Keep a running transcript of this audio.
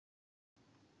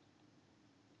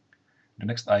The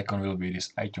next icon will be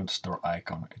this iTunes Store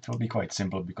icon. It will be quite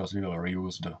simple because we will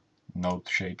reuse the note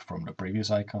shape from the previous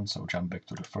icon. So jump back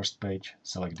to the first page,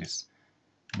 select this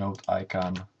note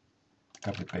icon,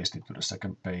 copy paste it to the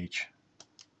second page,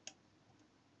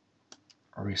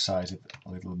 resize it a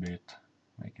little bit,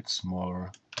 make it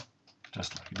smaller,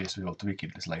 just like this. We will tweak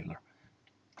it this later.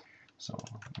 So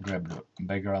grab the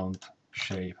background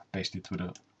shape, paste it to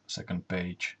the second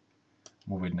page,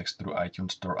 move it next to the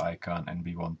iTunes Store icon, and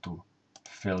we want to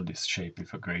fill this shape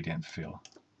with a gradient fill.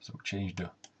 So change the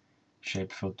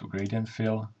shape fill to gradient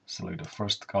fill, select the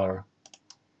first color,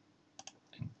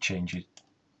 and change it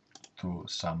to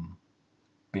some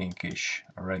pinkish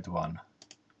red one,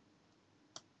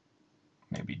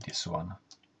 maybe this one.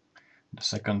 The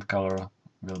second color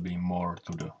will be more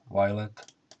to the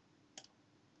violet.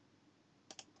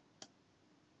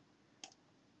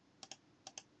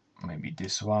 Maybe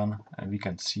this one, and we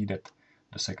can see that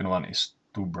the second one is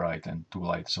too bright and too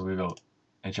light, so we will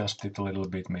adjust it a little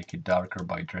bit, make it darker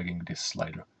by dragging this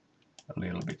slider a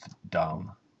little bit down.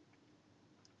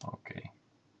 Okay.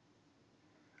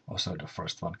 Also the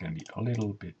first one can be a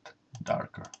little bit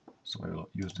darker, so we will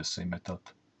use the same method,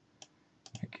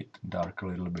 make it darker a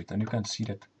little bit, and you can see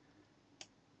that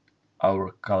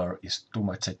our color is too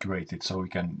much saturated, so we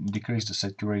can decrease the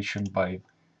saturation by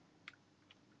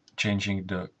changing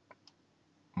the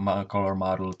color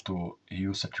model to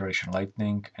use saturation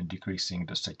lightning and decreasing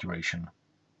the saturation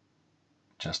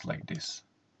just like this.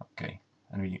 Okay,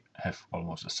 and we have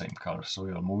almost the same color, so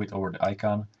we'll move it over the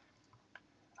icon,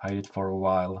 hide it for a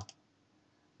while,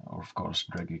 or of course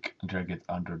drag it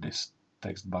under this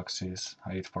text boxes,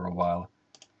 hide it for a while,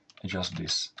 adjust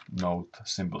this note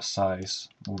symbol size,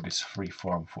 move this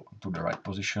freeform to the right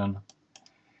position,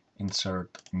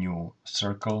 insert new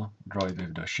circle, draw it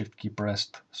with the shift key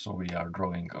pressed, so we are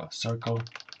drawing a circle,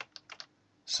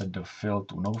 set the fill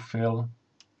to no fill,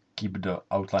 keep the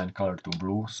outline color to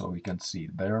blue so we can see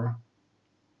it better,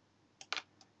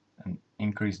 and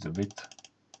increase the width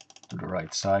to the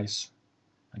right size,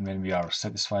 and when we are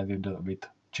satisfied with the width,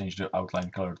 change the outline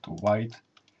color to white,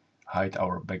 hide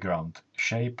our background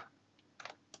shape,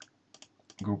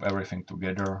 group everything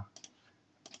together,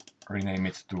 rename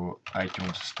it to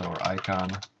iTunes Store icon,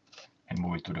 and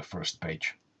move it to the first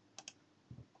page.